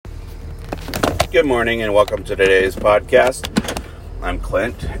Good morning and welcome to today's podcast. I'm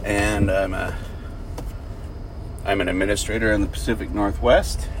Clint and I'm an administrator in the Pacific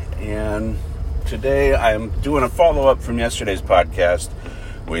Northwest, and today I'm doing a follow-up from yesterday's podcast,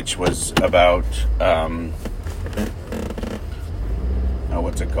 which was about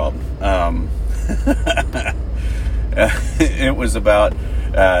what's it called? It was about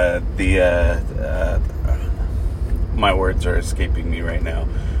my words are escaping me right now.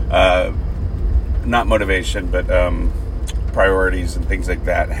 Not motivation, but priorities and things like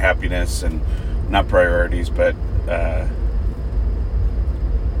that. Happiness, and not priorities, but the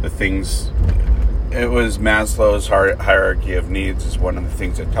things. It was Maslow's hierarchy of needs is one of the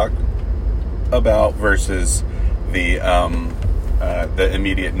things I talked about versus the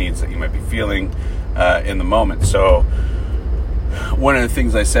immediate needs that you might be feeling in the moment. So one of the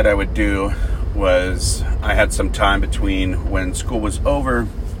things I said I would do was I had some time between when school was over,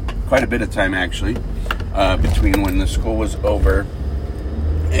 quite a bit of time actually, between when the school was over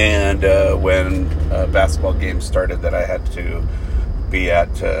and when basketball games started that I had to be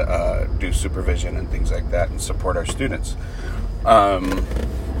at to do supervision and things like that and support our students. And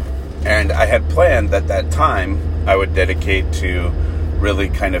I had planned that time I would dedicate to really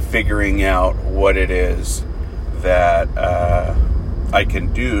kind of figuring out what it is that I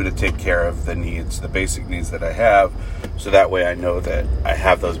can do to take care of the needs, the basic needs that I have, so that way I know that I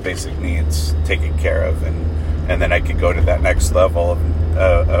have those basic needs taken care of, and then I could go to that next level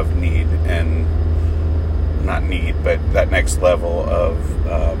of need, and not need, but that next level of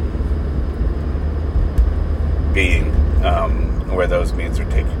being, where those needs are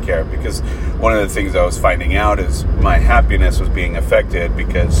taken care of. Because one of the things I was finding out is my happiness was being affected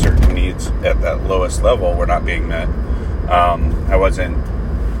because certain needs at that lowest level were not being met. I wasn't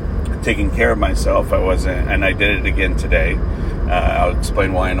taking care of myself. I wasn't, and I did it again today. I'll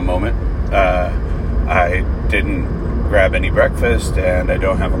explain why in a moment. I didn't grab any breakfast, and I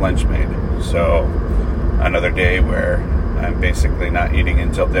don't have a lunch made. So another day where I'm basically not eating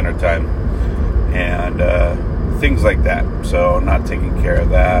until dinner time, and things like that. So not taking care of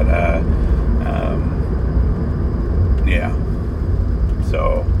that.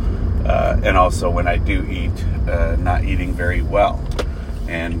 So, and also when I do eat, not eating very well,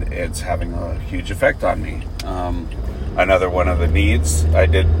 and it's having a huge effect on me. Another one of the needs, I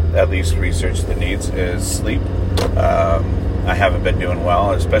did at least research the needs, is sleep. I haven't been doing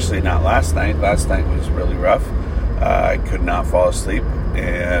well, especially not last night. Last night was really rough. I could not fall asleep,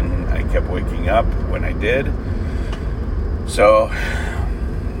 and I kept waking up when I did. So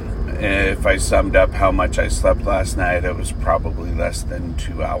if I summed up how much I slept last night, it was probably less than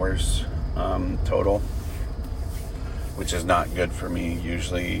 2 hours total, which is not good for me.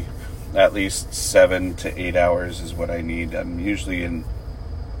 Usually at least 7 to 8 hours is what I need. I'm usually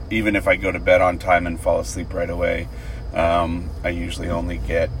even if I go to bed on time and fall asleep right away, I usually only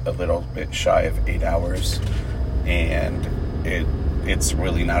get a little bit shy of 8 hours, and it's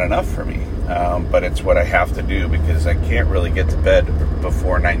really not enough for me. But it's what I have to do because I can't really get to bed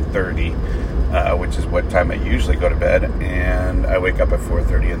before 9:30, which is what time I usually go to bed, and I wake up at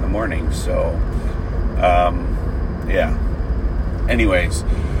 4:30 in the morning. So, Anyways,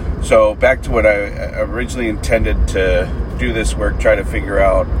 so back to what I originally intended to do this work, try to figure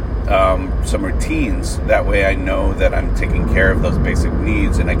out some routines. That way I know that I'm taking care of those basic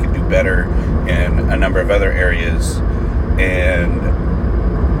needs, and I can do better in a number of other areas. And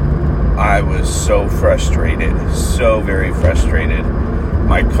I was so frustrated, so very frustrated.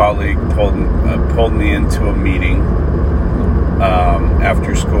 My colleague pulled me into a meeting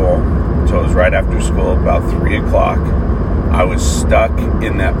after school. So it was right after school, about 3 o'clock. I was stuck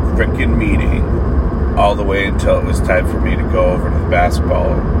in that freaking meeting all the way until it was time for me to go over to the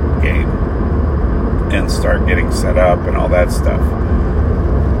basketball game and start getting set up and all that stuff.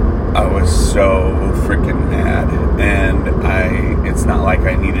 I was so freaking mad, and it's not like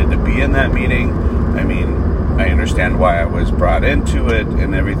I needed to be in that meeting. I mean, I understand why I was brought into it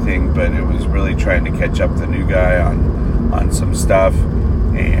and everything, but it was really trying to catch up the new guy on some stuff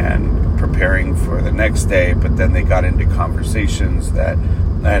and preparing for the next day. But then they got into conversations that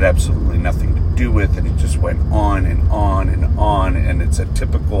I had absolutely nothing to do with, and it just went on and on and on, and it's a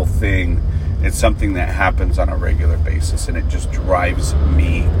typical thing. It's something that happens on a regular basis, and it just drives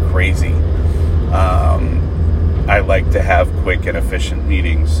me crazy. I like to have quick and efficient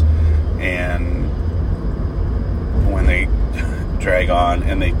meetings, and when they drag on,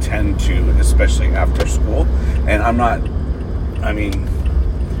 and they tend to, especially after school, and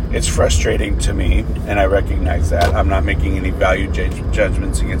it's frustrating to me, and I recognize that. I'm not making any value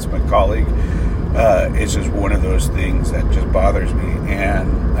judgments against my colleague, it's just one of those things that just bothers me,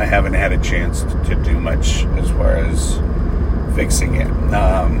 and I haven't had a chance to do much as far as fixing it.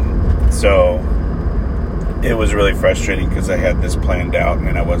 So it was really frustrating because I had this planned out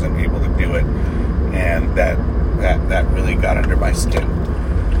and I wasn't able to do it, and that really got under my skin.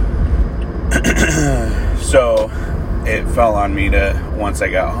 So it fell on me to, once I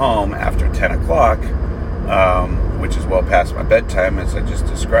got home after 10 o'clock, which is well past my bedtime, as I just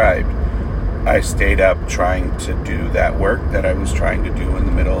described, I stayed up trying to do that work that I was trying to do in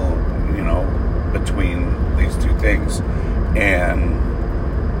the middle, between these two things. And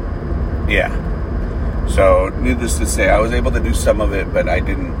yeah, so needless to say, I was able to do some of it, but I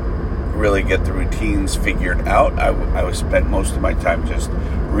didn't really get the routines figured out. I spent most of my time just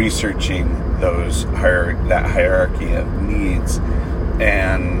researching that hierarchy of needs,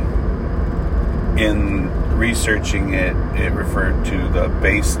 and in researching it referred to the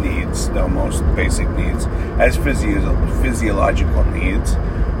base needs, the most basic needs, as physiological needs,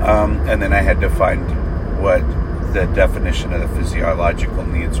 and then I had to find what the definition of the physiological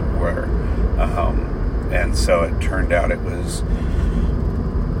needs were, and so it turned out it was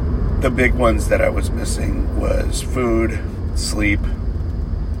the big ones that I was missing was food, sleep,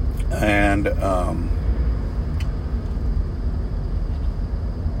 and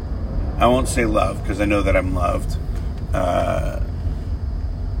I won't say love, because I know that I'm loved. I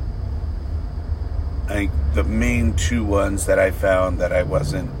think the main two ones that I found that I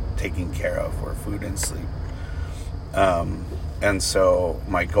wasn't taking care of were food and sleep. And so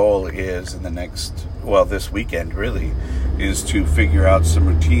my goal is this weekend really, is to figure out some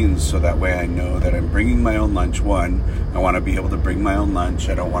routines so that way I know that I'm bringing my own lunch. One, I want to be able to bring my own lunch.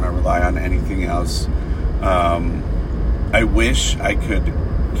 I don't want to rely on anything else. I wish I could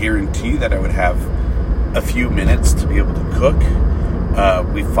guarantee that I would have a few minutes to be able to cook.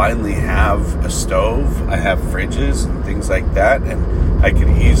 We finally have a stove. I have fridges and things like that, and I could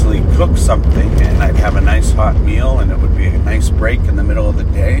easily cook something and I'd have a nice hot meal and it would be a nice break in the middle of the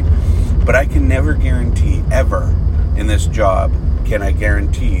day. But I can never guarantee, ever in this job, can I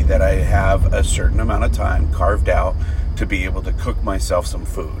guarantee that I have a certain amount of time carved out to be able to cook myself some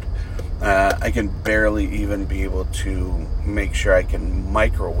food. I can barely even be able to make sure I can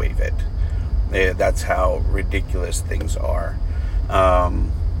microwave it. That's how ridiculous things are.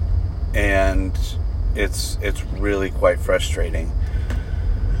 And it's really quite frustrating.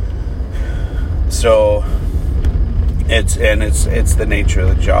 So it's the nature of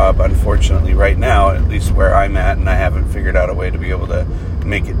the job, unfortunately, right now, at least where I'm at, and I haven't figured out a way to be able to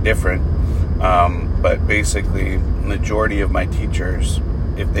make it different. But basically, majority of my teachers,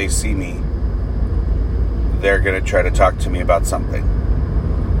 if they see me, they're going to try to talk to me about something.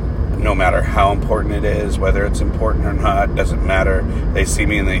 No matter how important it is, whether it's important or not, doesn't matter. They see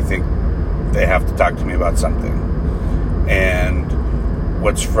me and they think they have to talk to me about something. And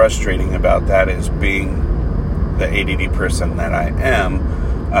what's frustrating about that is, being the ADD person that I am,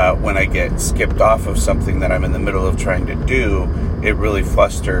 when I get skipped off of something that I'm in the middle of trying to do, it really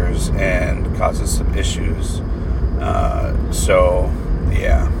flusters and causes some issues.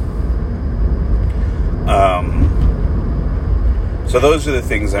 So those are the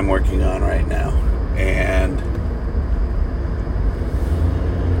things I'm working on right now. And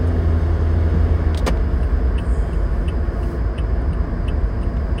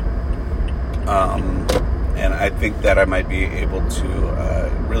I think that I might be able to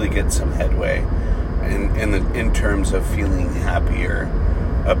really get some headway in terms of feeling happier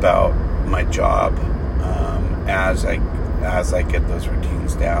about my job as I get those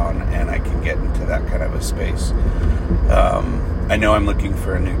routines down and I can get into that kind of a space. I know I'm looking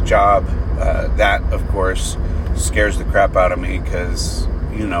for a new job. That, of course, scares the crap out of me because,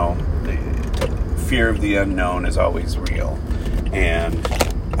 the fear of the unknown is always real. And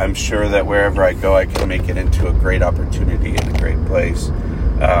I'm sure that wherever I go, I can make it into a great opportunity and a great place.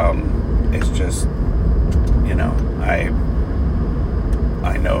 It's just,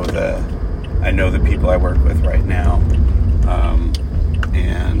 I know the people I work with right now,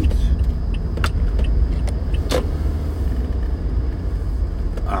 and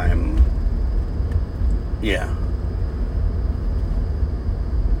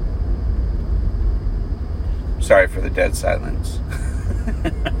sorry for the dead silence.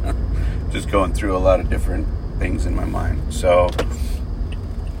 Just going through a lot of different things in my mind. So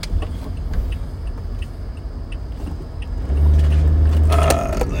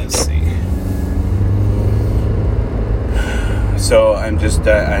let's see. So I'm just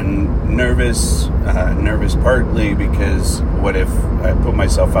I'm nervous partly because what if I put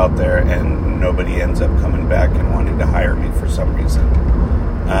myself out there and nobody ends up coming back and wanting to hire me for some reason?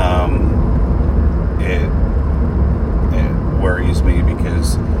 it worries me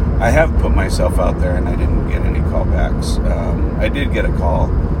because I have put myself out there and I didn't get any callbacks. I did get a call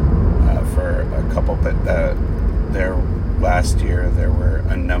for a couple, but there last year there were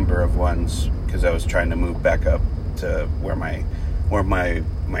a number of ones because I was trying to move back up to where my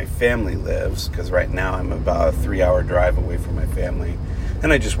family lives, because right now I'm about a 3-hour drive away from my family,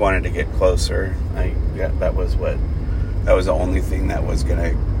 and I just wanted to get closer. That was the only thing that was going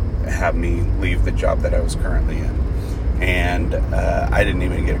to have me leave the job that I was currently in. And I didn't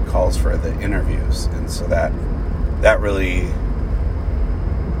even get calls for the interviews, and so that really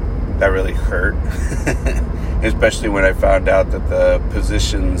hurt, especially when I found out that the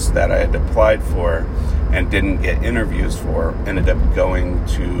positions that I had applied for and didn't get interviews for ended up going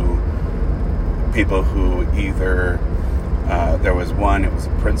to people who either there was one, it was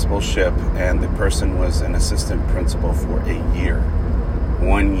a principalship, and the person was an assistant principal for a year,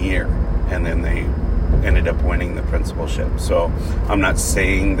 1 year, and then they ended up winning the principalship. So I'm not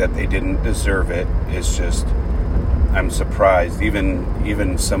saying that they didn't deserve it. It's just I'm surprised.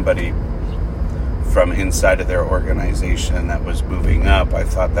 Even somebody from inside of their organization that was moving up, I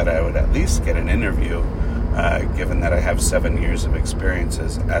thought that I would at least get an interview, given that I have 7 years of experience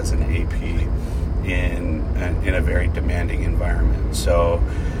as an AP in a very demanding environment. So,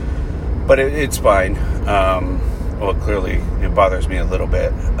 but it's fine. Well, clearly it bothers me a little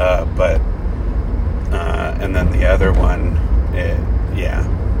bit, but and then the other one,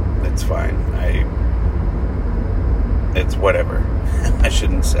 it's fine. It's whatever. I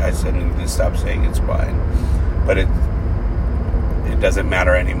need to stop saying it's fine, but it doesn't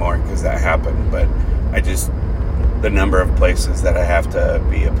matter anymore because that happened. But the number of places that I have to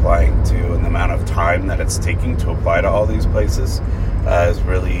be applying to and the amount of time that it's taking to apply to all these places is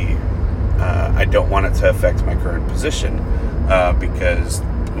really, I don't want it to affect my current position, because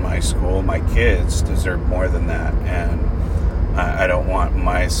my school, my kids deserve more than that, and I don't want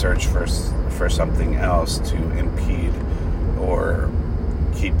my search for something else to impede or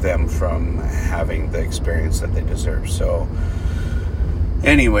keep them from having the experience that they deserve. So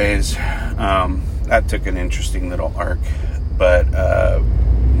anyways, that took an interesting little arc, but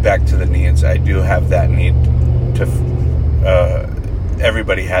back to the needs. I do have that need to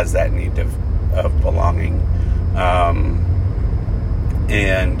everybody has that need of belonging,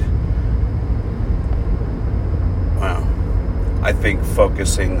 and I think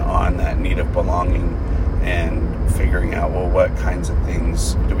focusing on that need of belonging and figuring out, well, what kinds of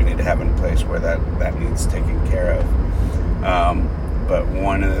things do we need to have in place where that needs taken care of. But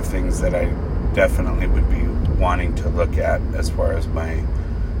one of the things that I definitely would be wanting to look at as far as my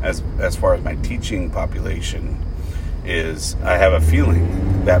teaching population is, I have a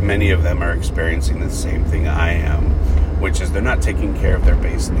feeling that many of them are experiencing the same thing I am, which is they're not taking care of their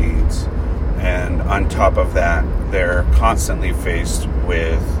base needs. And on top of that, they're constantly faced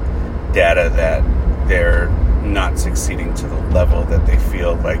with data that they're not succeeding to the level that they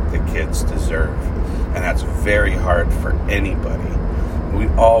feel like the kids deserve. And that's very hard for anybody. We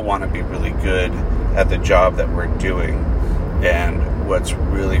all want to be really good at the job that we're doing. And what's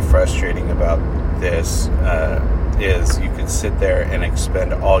really frustrating about this is you could sit there and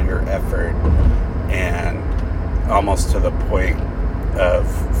expend all your effort and almost to the point of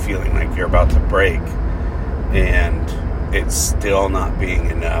feeling like you're about to break, and it's still not being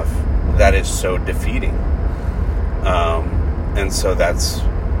enough. That is so defeating. And so that's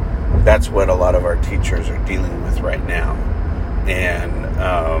what a lot of our teachers are dealing with right now.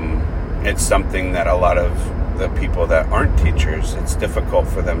 And it's something that a lot of the people that aren't teachers, it's difficult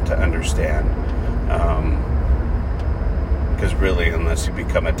for them to understand. Because really, unless you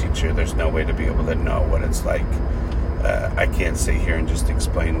become a teacher, there's no way to be able to know what it's like. I can't sit here and just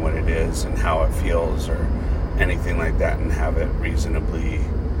explain what it is and how it feels or anything like that and have it reasonably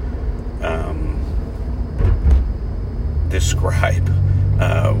describe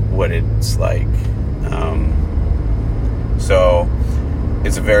what it's like. So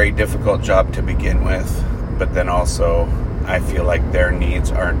it's a very difficult job to begin with, but then also I feel like their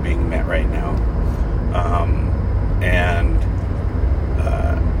needs aren't being met right now. And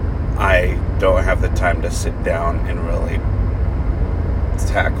I don't have the time to sit down and really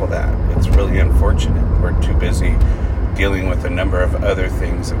tackle that. It's really unfortunate. We're too busy dealing with a number of other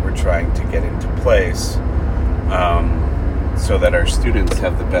things that we're trying to get into place, so that our students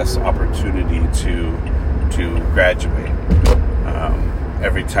have the best opportunity to graduate.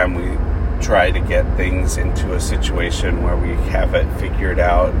 Every time we try to get things into a situation where we have it figured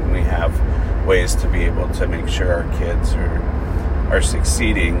out and we have ways to be able to make sure our kids are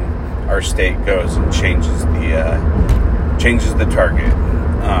succeeding, our state goes and changes the target,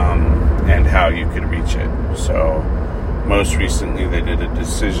 and how you could reach it. So most recently they did a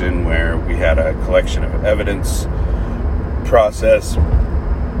decision where we had a collection of evidence process,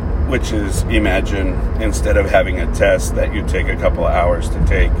 which is, imagine instead of having a test that you take a couple of hours to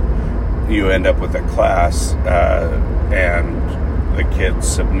take, you end up with a class and the kid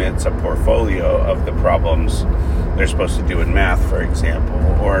submits a portfolio of the problems they're supposed to do in math, for example,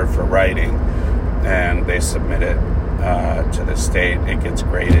 or for writing, and they submit it to the state. It gets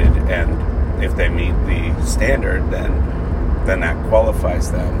graded, and if they meet the standard, then that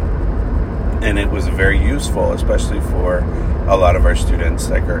qualifies them. And it was very useful, especially for a lot of our students,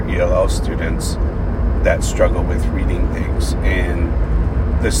 like our ELL students, that struggle with reading things, and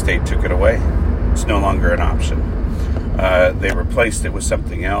the state took it away. It's no longer an option. They replaced it with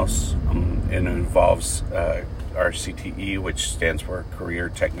something else. It involves our CTE, which stands for Career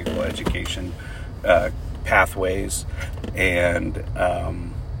Technical Education Pathways, and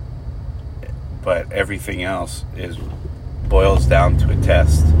but everything else boils down to a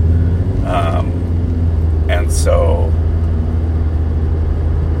test, and so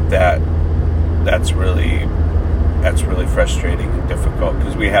that's really frustrating and difficult,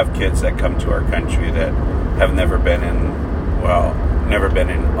 because we have kids that come to our country that have never been in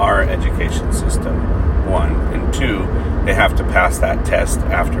our education system, one, and two, they have to pass that test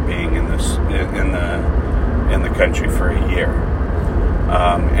after being in the country for a year.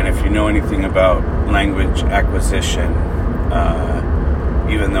 And if you know anything about language acquisition,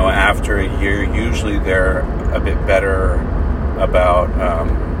 even though after a year, usually they're a bit better about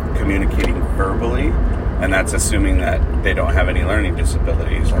communicating verbally, and that's assuming that they don't have any learning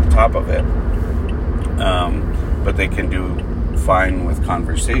disabilities on top of it. But they can do fine with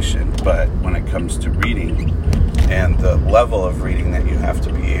conversation. But when it comes to reading and the level of reading that you have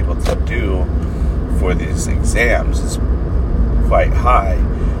to be able to do for these exams is quite high.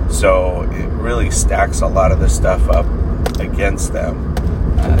 So it really stacks a lot of the stuff up against them.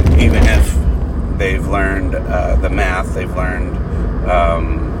 Even if they've learned the math, they've learned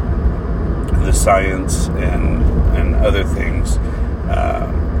the science and other things,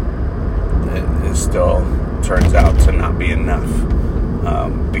 it still turns out to not be enough,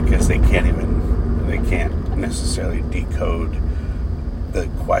 because they can't necessarily decode the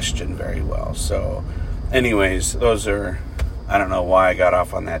question very well. So anyways, I don't know why I got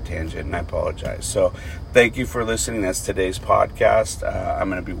off on that tangent, and I apologize. So thank you for listening. That's today's podcast. I'm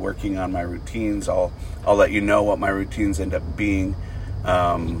going to be working on my routines. I'll let you know what my routines end up being.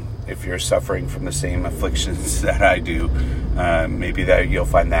 If you're suffering from the same afflictions that I do, maybe that you'll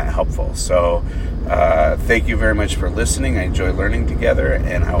find that helpful. So thank you very much for listening. I enjoy learning together,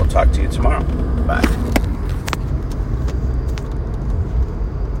 and I will talk to you tomorrow. Bye.